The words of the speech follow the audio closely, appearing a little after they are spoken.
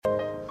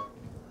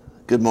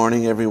Good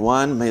morning,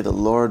 everyone. May the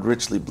Lord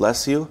richly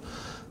bless you.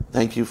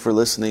 Thank you for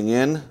listening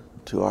in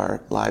to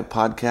our live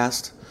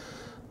podcast.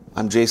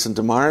 I'm Jason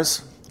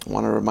DeMars. I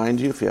want to remind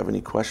you, if you have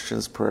any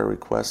questions, prayer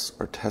requests,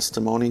 or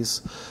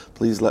testimonies,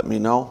 please let me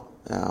know.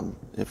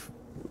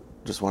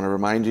 Just want to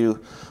remind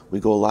you, we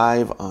go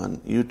live on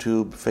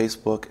YouTube,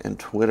 Facebook, and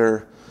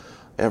Twitter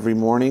every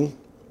morning,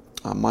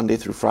 Monday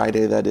through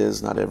Friday, that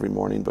is, not every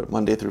morning, but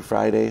Monday through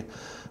Friday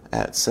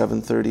at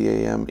 7:30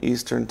 a.m.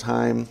 Eastern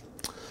Time.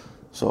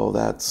 So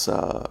that's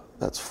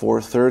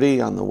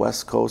 4:30 on the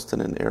West Coast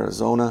and in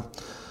Arizona,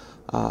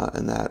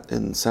 and that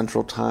in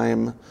Central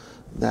Time,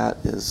 that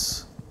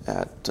is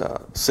at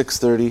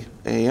 6:30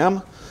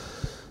 a.m.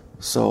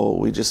 So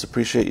we just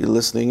appreciate you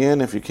listening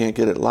in. If you can't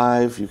get it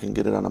live, you can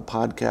get it on a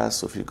podcast.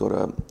 So if you go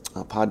to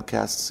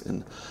podcasts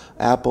in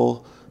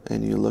Apple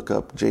and you look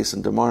up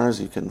Jason DeMars,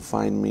 you can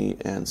find me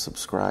and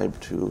subscribe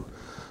to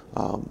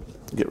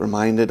get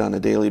reminded on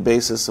a daily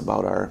basis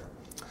about our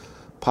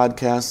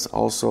podcasts.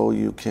 Also,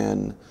 you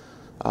can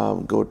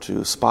go to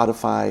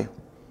Spotify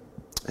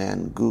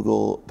and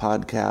Google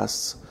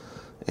Podcasts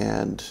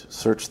and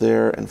search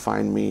there and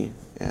find me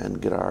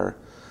and get our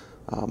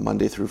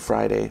Monday through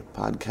Friday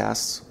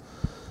podcasts.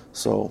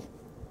 So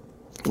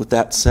with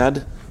that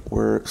said,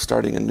 we're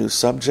starting a new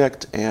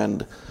subject,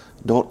 and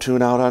don't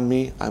tune out on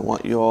me. I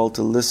want you all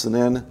to listen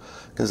in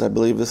because I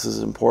believe this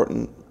is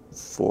important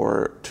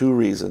for two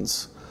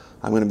reasons.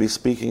 I'm going to be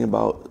speaking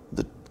about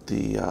the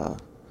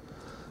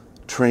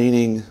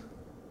training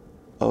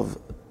of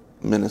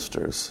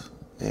ministers,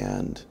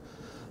 and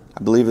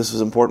I believe this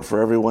is important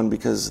for everyone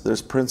because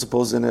there's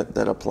principles in it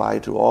that apply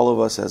to all of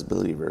us as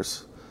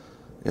believers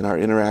in our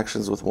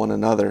interactions with one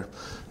another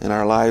in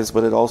our lives,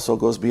 but it also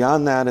goes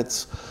beyond that.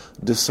 It's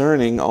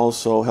discerning,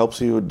 also helps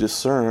you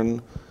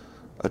discern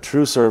a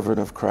true servant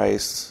of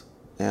Christ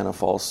and a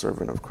false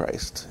servant of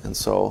Christ. And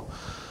so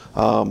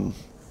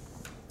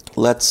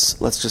let's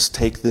just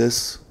take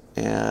this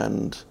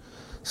and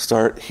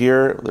start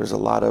here. There's a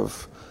lot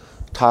of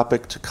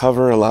topic to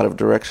cover, a lot of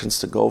directions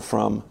to go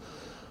from,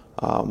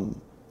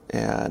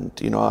 and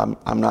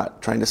I'm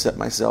not trying to set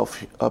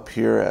myself up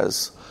here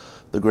as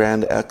the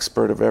grand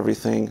expert of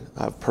everything.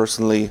 I've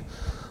personally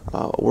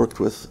worked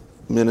with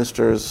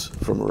ministers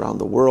from around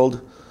the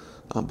world,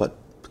 but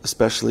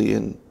especially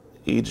in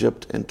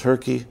Egypt and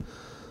Turkey,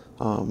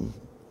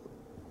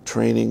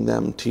 training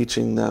them,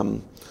 teaching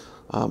them,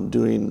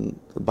 doing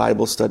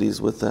Bible studies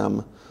with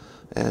them,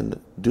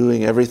 and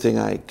doing everything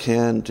I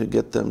can to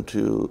get them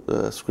to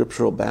the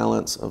scriptural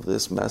balance of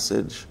this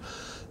message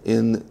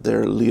in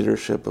their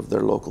leadership of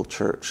their local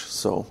church.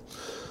 So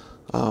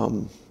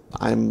I'm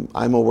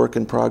a work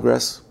in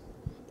progress.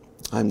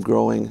 I'm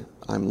growing.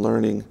 I'm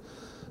learning.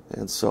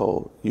 And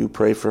so you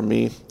pray for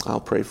me.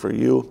 I'll pray for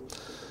you.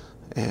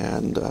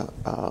 And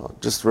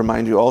just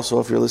remind you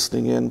also, if you're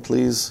listening in,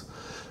 please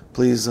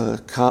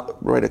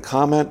write a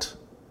comment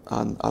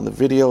on the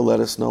video. Let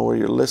us know where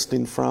you're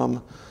listening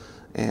from.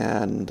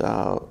 And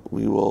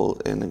we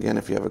will, and again,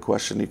 if you have a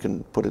question, you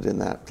can put it in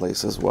that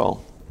place as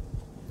well.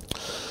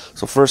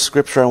 So first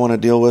scripture I want to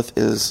deal with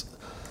is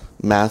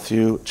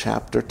Matthew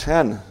chapter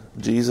 10.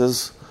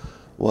 Jesus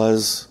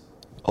was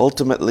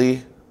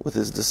ultimately, with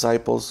his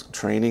disciples,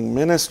 training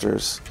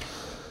ministers.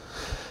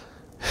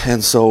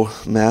 And so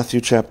Matthew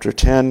chapter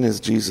 10 is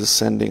Jesus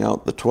sending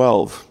out the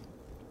 12.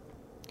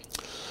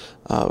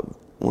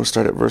 We'll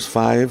start at verse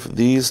 5.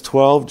 These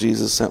 12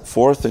 Jesus sent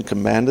forth and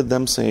commanded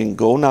them, saying,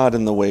 Go not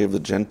in the way of the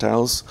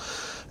Gentiles,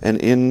 and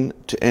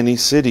into any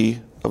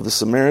city of the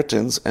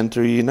Samaritans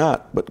enter ye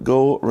not, but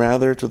go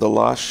rather to the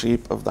lost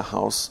sheep of the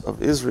house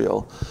of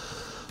Israel.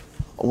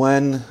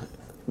 When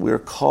we're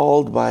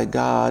called by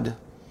God,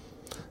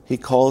 he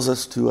calls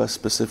us to a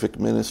specific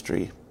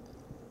ministry.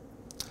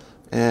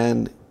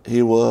 And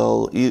he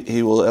will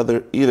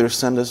either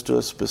send us to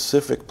a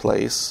specific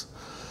place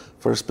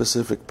for a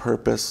specific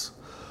purpose,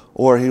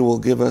 or he will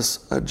give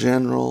us a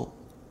general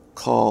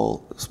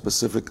call,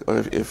 specific.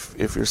 Or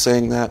if you're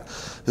saying that,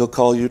 he'll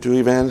call you to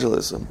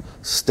evangelism.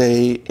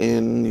 Stay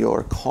in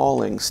your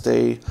calling.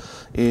 Stay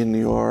in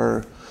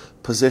your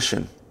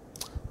position.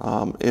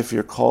 If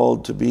you're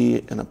called to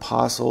be an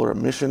apostle or a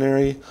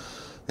missionary,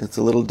 it's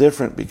a little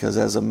different because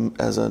as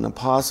an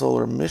apostle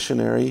or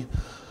missionary,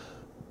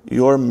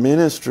 your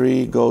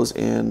ministry goes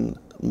in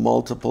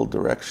multiple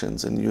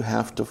directions, and you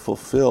have to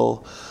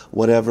fulfill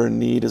whatever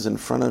need is in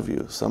front of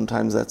you.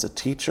 Sometimes that's a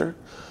teacher,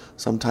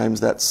 sometimes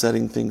that's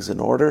setting things in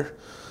order,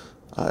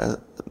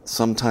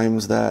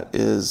 sometimes that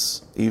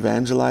is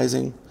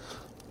evangelizing,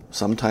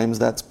 sometimes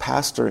that's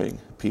pastoring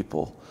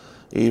people,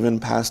 even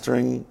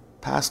pastoring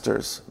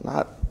pastors.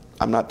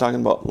 I'm not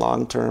talking about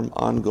long-term,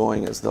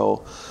 ongoing, as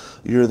though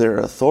you're their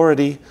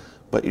authority,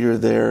 but you're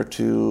there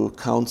to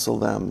counsel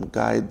them,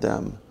 guide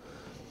them,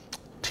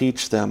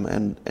 teach them,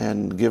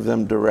 and give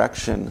them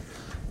direction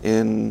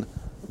in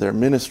their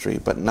ministry,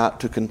 but not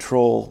to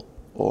control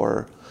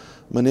or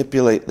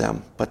manipulate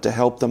them, but to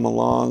help them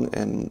along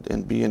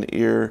and be an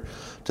ear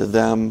to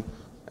them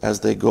as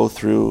they go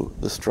through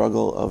the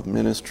struggle of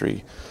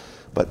ministry.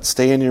 But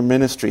stay in your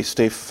ministry,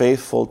 stay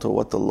faithful to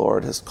what the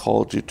Lord has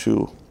called you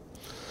to.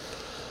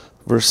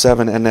 Verse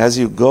 7, and as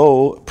you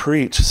go,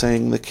 preach,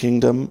 saying the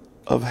kingdom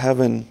of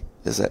heaven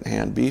is at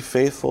hand. Be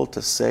faithful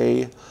to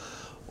say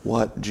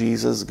what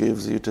Jesus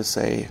gives you to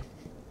say.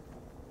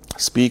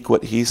 Speak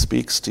what he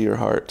speaks to your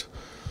heart.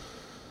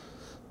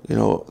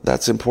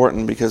 That's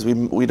important because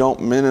we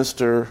don't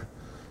minister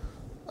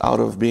out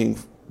of being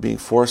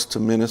forced to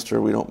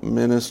minister. We don't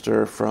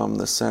minister from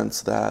the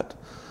sense that,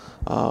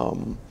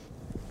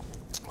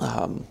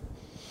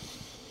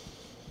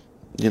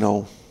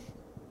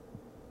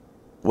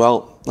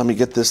 let me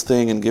get this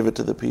thing and give it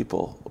to the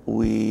people.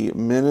 We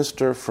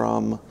minister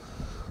from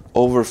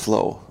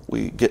overflow.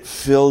 We get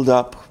filled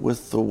up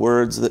with the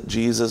words that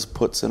Jesus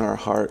puts in our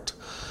heart,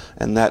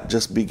 and that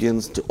just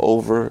begins to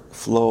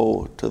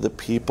overflow to the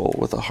people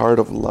with a heart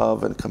of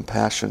love and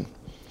compassion.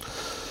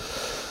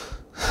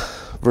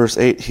 Verse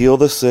 8, heal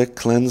the sick,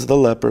 cleanse the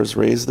lepers,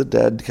 raise the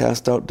dead,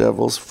 cast out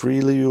devils.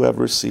 Freely you have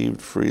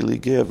received, freely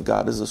give.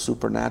 God is a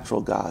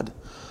supernatural God.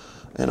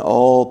 And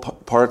all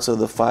parts of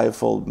the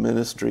fivefold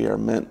ministry are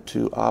meant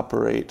to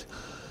operate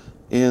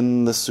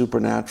in the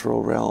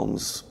supernatural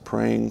realms,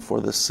 praying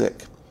for the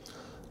sick.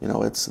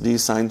 It's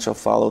these signs shall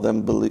follow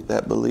them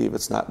that believe.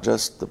 It's not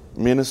just the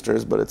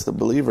ministers, but it's the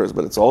believers,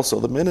 but it's also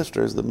the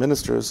ministers. The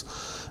ministers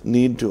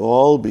need to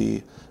all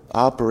be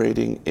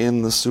operating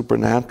in the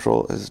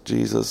supernatural, as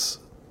Jesus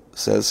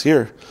says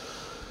here.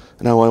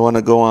 Now I want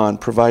to go on.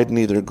 Provide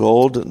neither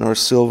gold, nor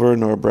silver,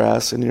 nor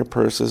brass in your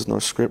purses, nor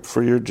scrip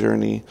for your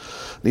journey,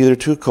 neither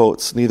 2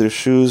 coats, neither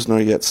shoes, nor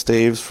yet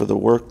staves, for the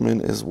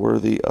workman is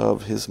worthy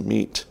of his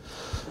meat.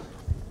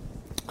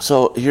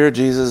 So here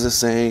Jesus is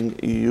saying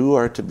you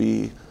are to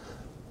be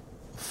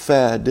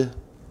fed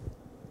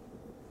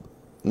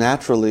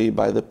naturally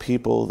by the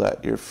people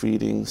that you're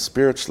feeding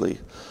spiritually.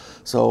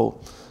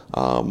 So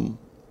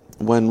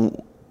when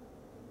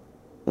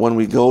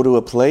we go to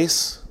a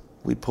place,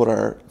 we put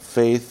our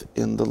faith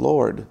in the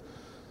Lord.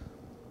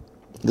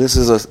 This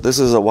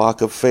is a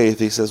walk of faith.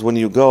 He says when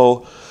you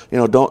go,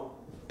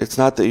 it's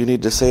not that you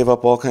need to save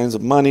up all kinds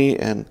of money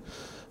and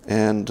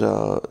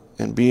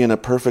be in a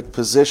perfect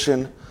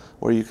position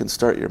where you can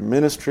start your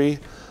ministry.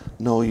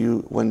 No,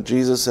 when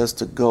Jesus says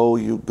to go,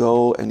 you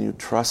go and you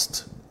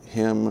trust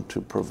him to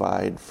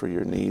provide for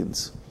your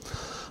needs.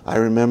 I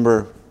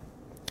remember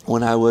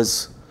when I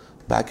was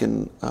back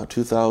in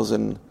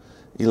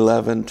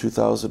 2011,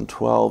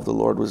 2012, the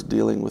Lord was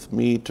dealing with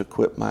me to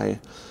quit my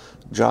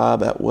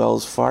job at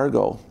Wells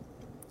Fargo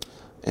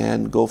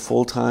and go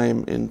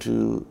full-time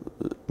into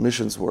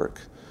missions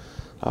work.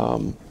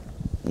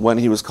 When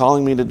he was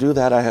calling me to do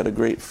that, I had a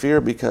great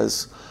fear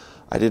because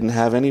I didn't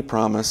have any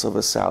promise of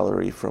a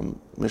salary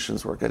from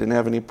missions work. I didn't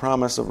have any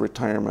promise of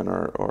retirement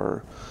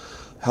or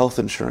health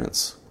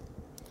insurance,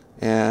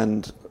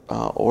 and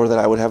or that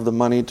I would have the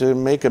money to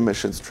make a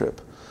missions trip.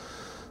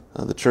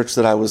 The church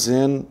that I was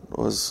in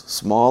was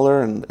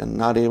smaller and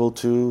not able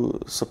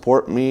to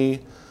support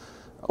me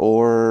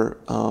or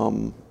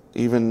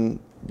even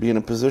be in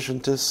a position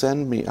to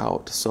send me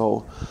out.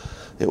 So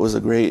it was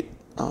a great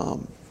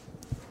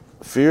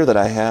fear that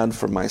I had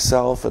for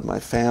myself and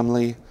my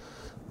family.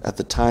 At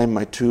the time,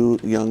 my 2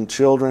 young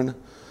children.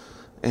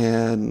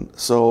 And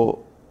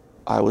so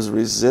I was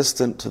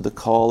resistant to the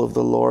call of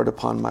the Lord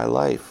upon my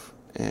life.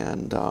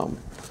 And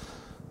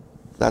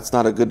that's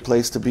not a good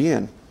place to be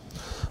in.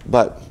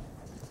 But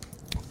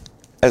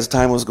as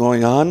time was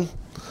going on,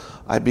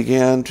 I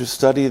began to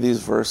study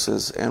these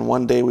verses. And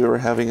one day we were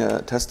having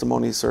a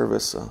testimony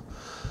service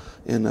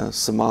in a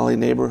Somali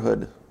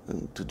neighborhood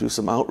to do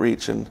some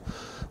outreach. And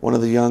one of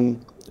the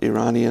young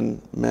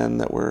Iranian men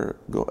that were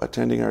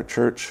attending our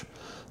church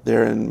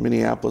there in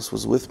Minneapolis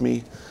was with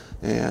me,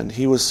 and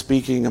he was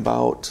speaking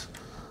about,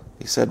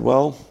 he said,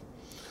 I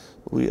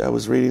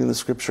was reading in the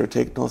scripture,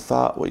 take no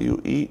thought what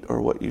you eat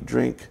or what you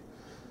drink,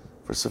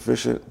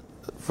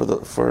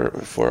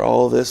 for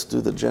all this do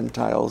the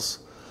Gentiles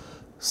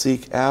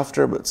seek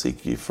after, but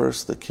seek ye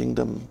first the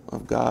kingdom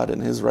of God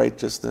and his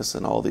righteousness,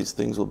 and all these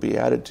things will be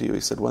added to you. He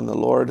said,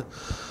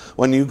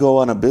 when you go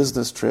on a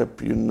business trip,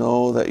 you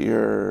know that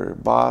your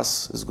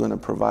boss is going to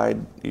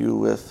provide you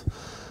with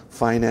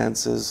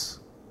finances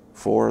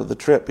for the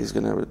trip. He's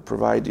going to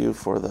provide you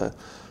for the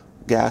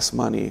gas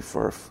money,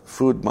 for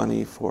food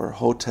money, for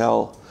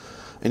hotel.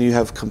 And you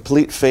have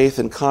complete faith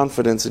and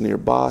confidence in your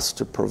boss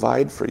to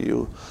provide for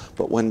you.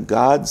 But when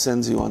God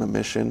sends you on a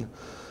mission,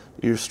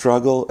 you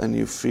struggle and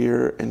you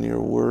fear and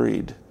you're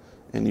worried.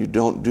 And you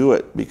don't do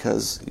it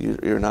because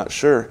you're not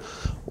sure.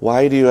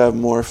 Why do you have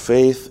more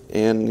faith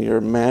in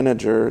your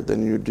manager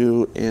than you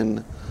do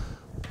in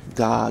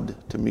God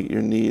to meet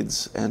your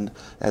needs? And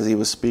as he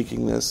was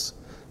speaking this,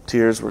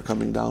 tears were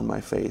coming down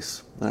my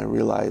face, and I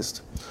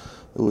realized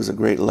it was a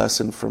great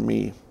lesson for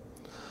me.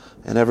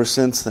 And ever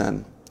since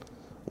then,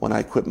 when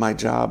I quit my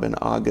job in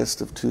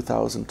August of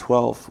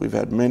 2012, we've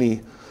had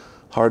many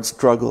hard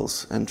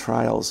struggles and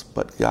trials,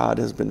 but God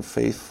has been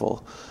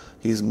faithful.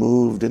 He's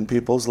moved in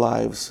people's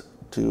lives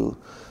to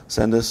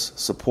send us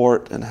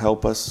support and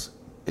help us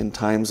in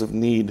times of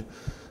need,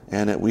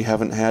 and we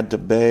haven't had to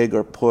beg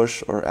or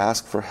push or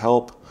ask for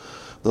help.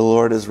 The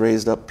Lord has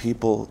raised up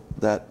people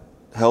that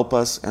help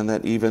us and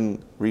that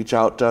even reach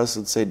out to us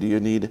and say, do you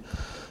need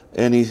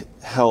any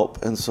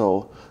help? And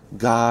so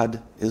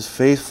God is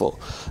faithful.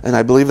 And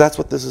I believe that's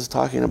what this is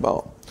talking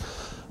about.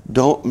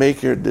 Don't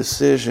make your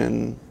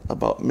decision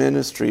about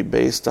ministry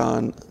based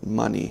on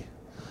money.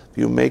 If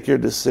you make your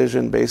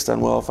decision based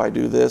on, well, if I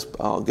do this,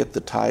 I'll get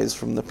the tithes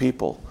from the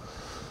people.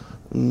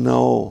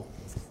 No.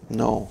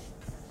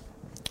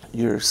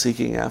 You're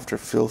seeking after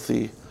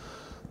filthy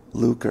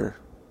lucre.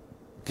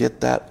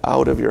 Get that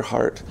out of your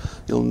heart.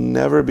 You'll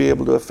never be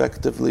able to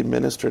effectively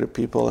minister to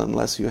people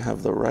unless you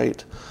have the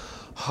right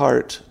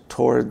heart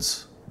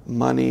towards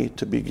money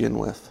to begin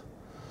with.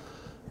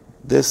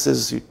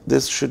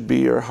 This should be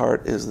your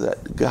heart, is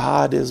that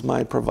God is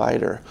my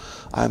provider.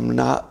 I'm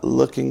not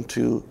looking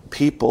to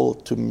people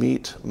to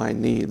meet my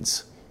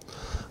needs.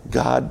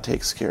 God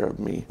takes care of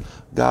me.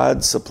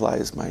 God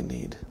supplies my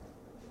need.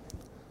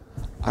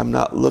 I'm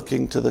not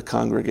looking to the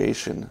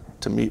congregation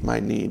to meet my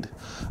need.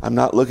 I'm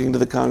not looking to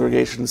the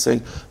congregation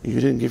saying, you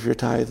didn't give your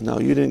tithe, no,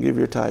 you didn't give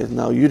your tithe,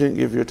 no, you didn't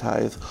give your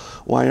tithe.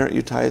 Why aren't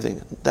you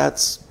tithing?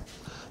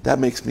 That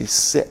makes me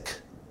sick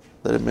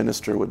that a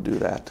minister would do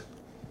that.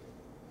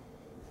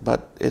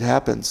 But it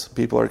happens.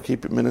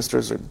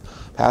 Ministers or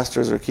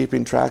pastors are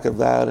keeping track of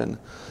that and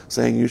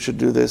saying, you should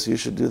do this, you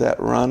should do that.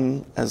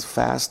 Run as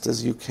fast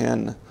as you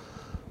can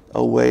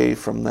away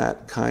from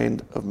that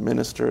kind of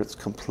minister. It's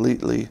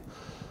completely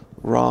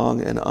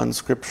wrong and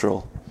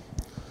unscriptural.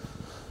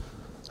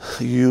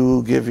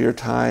 You give your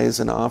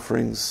tithes and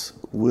offerings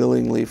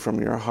willingly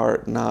from your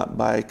heart, not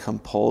by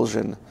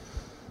compulsion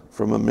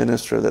from a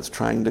minister that's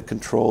trying to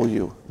control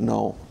you.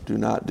 No, do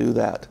not do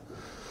that.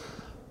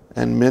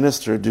 And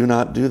minister, do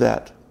not do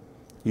that.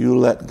 You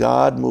let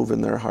God move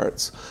in their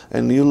hearts.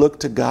 And you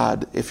look to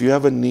God. If you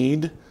have a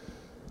need,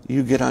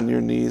 you get on your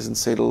knees and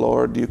say to the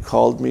Lord, you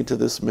called me to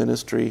this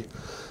ministry.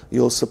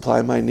 You'll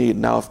supply my need.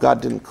 Now, if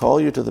God didn't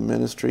call you to the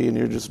ministry and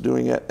you're just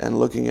doing it and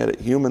looking at it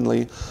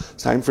humanly,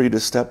 it's time for you to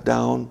step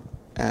down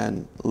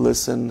and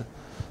listen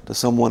to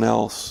someone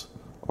else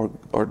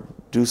or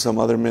do some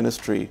other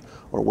ministry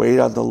or wait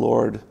on the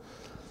Lord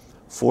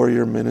for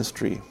your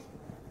ministry.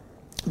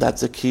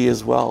 That's a key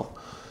as well.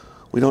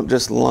 We don't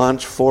just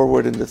launch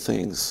forward into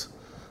things.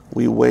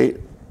 We wait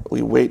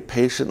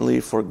patiently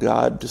for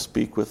God to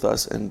speak with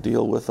us and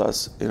deal with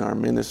us in our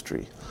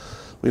ministry.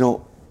 We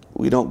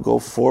don't go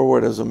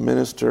forward as a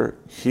minister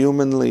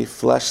humanly,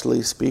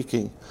 fleshly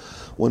speaking.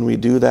 When we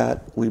do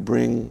that, we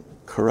bring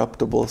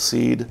corruptible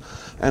seed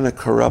and a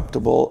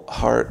corruptible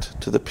heart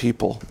to the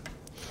people.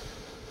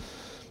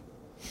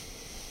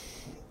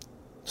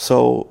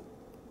 So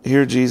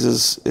here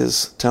Jesus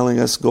is telling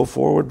us, go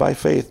forward by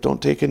faith.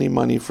 Don't take any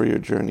money for your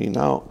journey.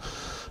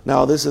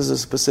 Now this is a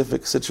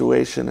specific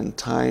situation and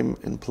time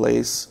and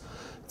place.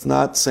 It's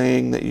not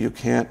saying that you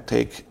can't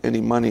take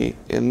any money.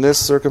 In this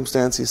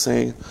circumstance, he's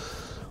saying,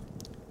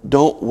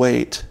 don't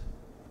wait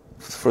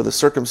for the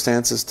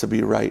circumstances to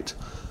be right.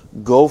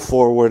 Go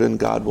forward and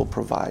God will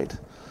provide.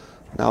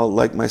 Now,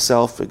 like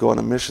myself, I go on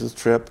a missions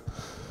trip.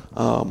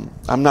 I'm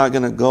not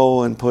going to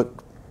go and put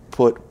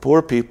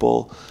poor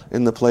people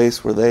in the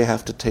place where they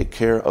have to take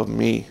care of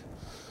me.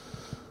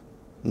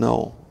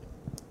 No.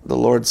 The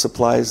Lord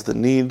supplies the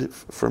need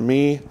for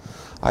me.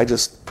 I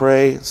just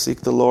pray,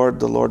 seek the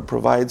Lord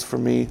provides for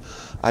me.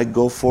 I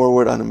go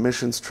forward on a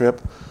missions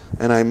trip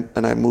and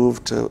I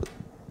move to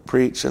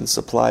preach and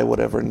supply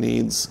whatever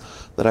needs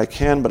that I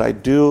can, but I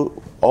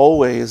do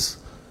always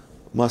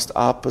must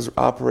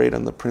operate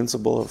on the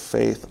principle of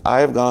faith. I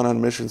have gone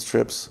on missions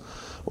trips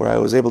where I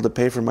was able to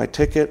pay for my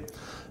ticket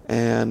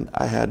and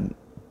I had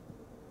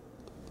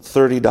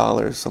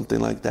 $30, something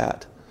like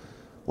that,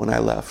 when I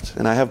left.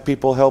 And I have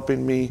people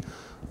helping me,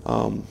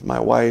 my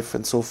wife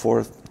and so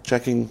forth,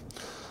 checking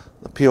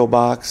the P.O.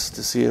 box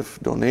to see if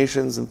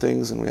donations and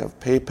things, and we have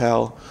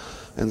PayPal.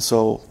 And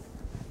so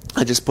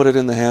I just put it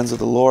in the hands of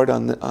the Lord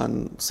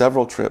on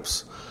several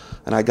trips.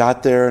 And I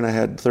got there and I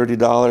had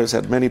 $30,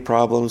 had many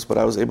problems, but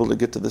I was able to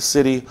get to the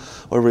city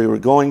where we were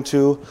going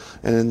to.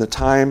 And in the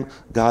time,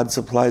 God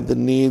supplied the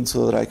need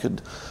so that I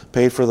could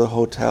pay for the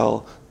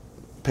hotel,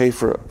 pay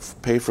for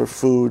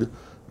food,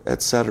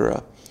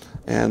 etc.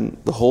 And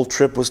the whole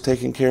trip was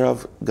taken care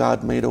of.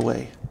 God made a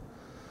way.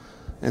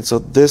 And so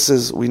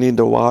we need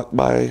to walk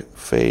by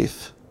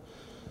faith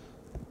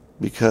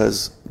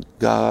because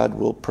God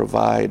will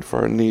provide for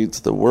our needs.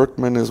 The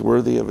workman is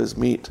worthy of his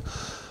meat.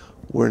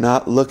 We're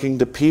not looking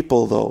to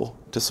people, though,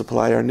 to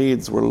supply our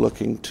needs. We're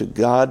looking to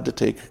God to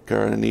take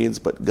care of our needs,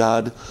 but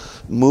God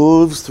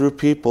moves through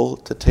people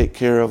to take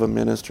care of a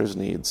minister's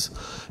needs.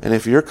 And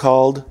if you're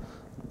called,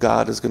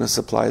 God is going to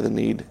supply the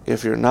need.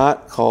 If you're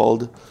not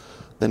called,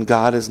 then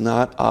God is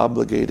not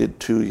obligated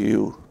to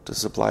you to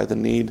supply the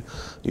need.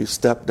 You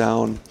step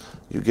down,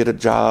 you get a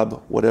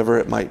job, whatever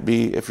it might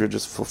be. If you're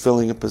just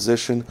fulfilling a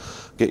position,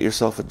 get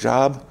yourself a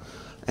job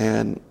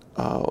and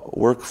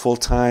work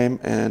full-time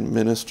and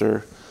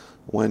minister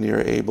when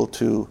you're able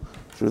to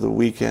through the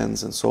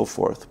weekends and so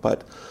forth.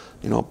 But,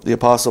 the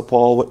Apostle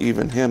Paul,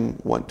 even him,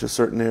 went to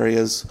certain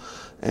areas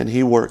and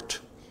he worked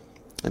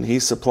and he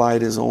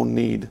supplied his own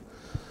need.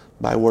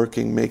 by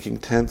working, making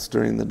tents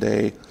during the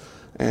day,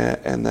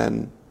 and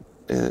then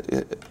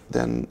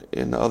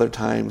in other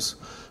times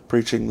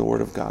preaching the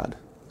Word of God.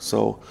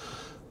 So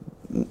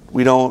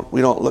we don't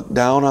look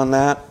down on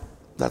that.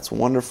 That's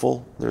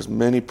wonderful. There's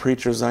many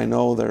preachers I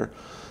know. They're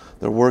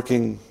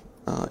working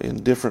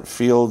in different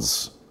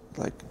fields,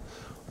 like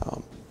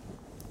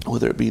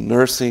whether it be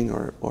nursing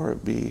or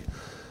it be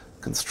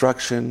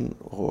construction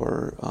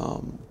or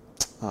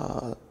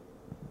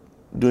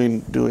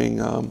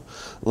doing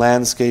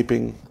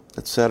landscaping,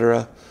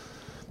 etc.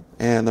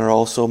 And they're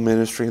also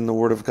ministering the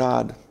Word of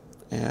God,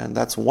 and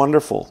that's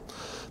wonderful.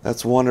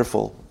 That's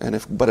wonderful. And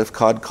if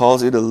God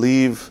calls you to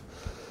leave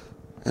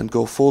and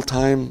go full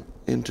time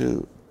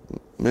into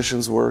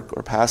missions work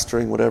or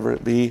pastoring, whatever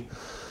it be,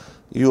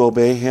 you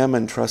obey Him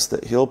and trust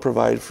that He'll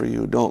provide for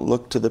you. Don't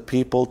look to the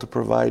people to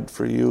provide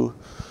for you.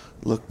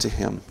 Look to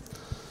Him.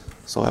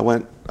 So I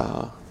went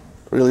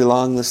really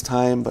long this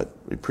time, but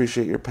we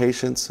appreciate your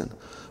patience, and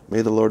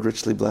may the Lord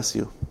richly bless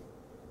you.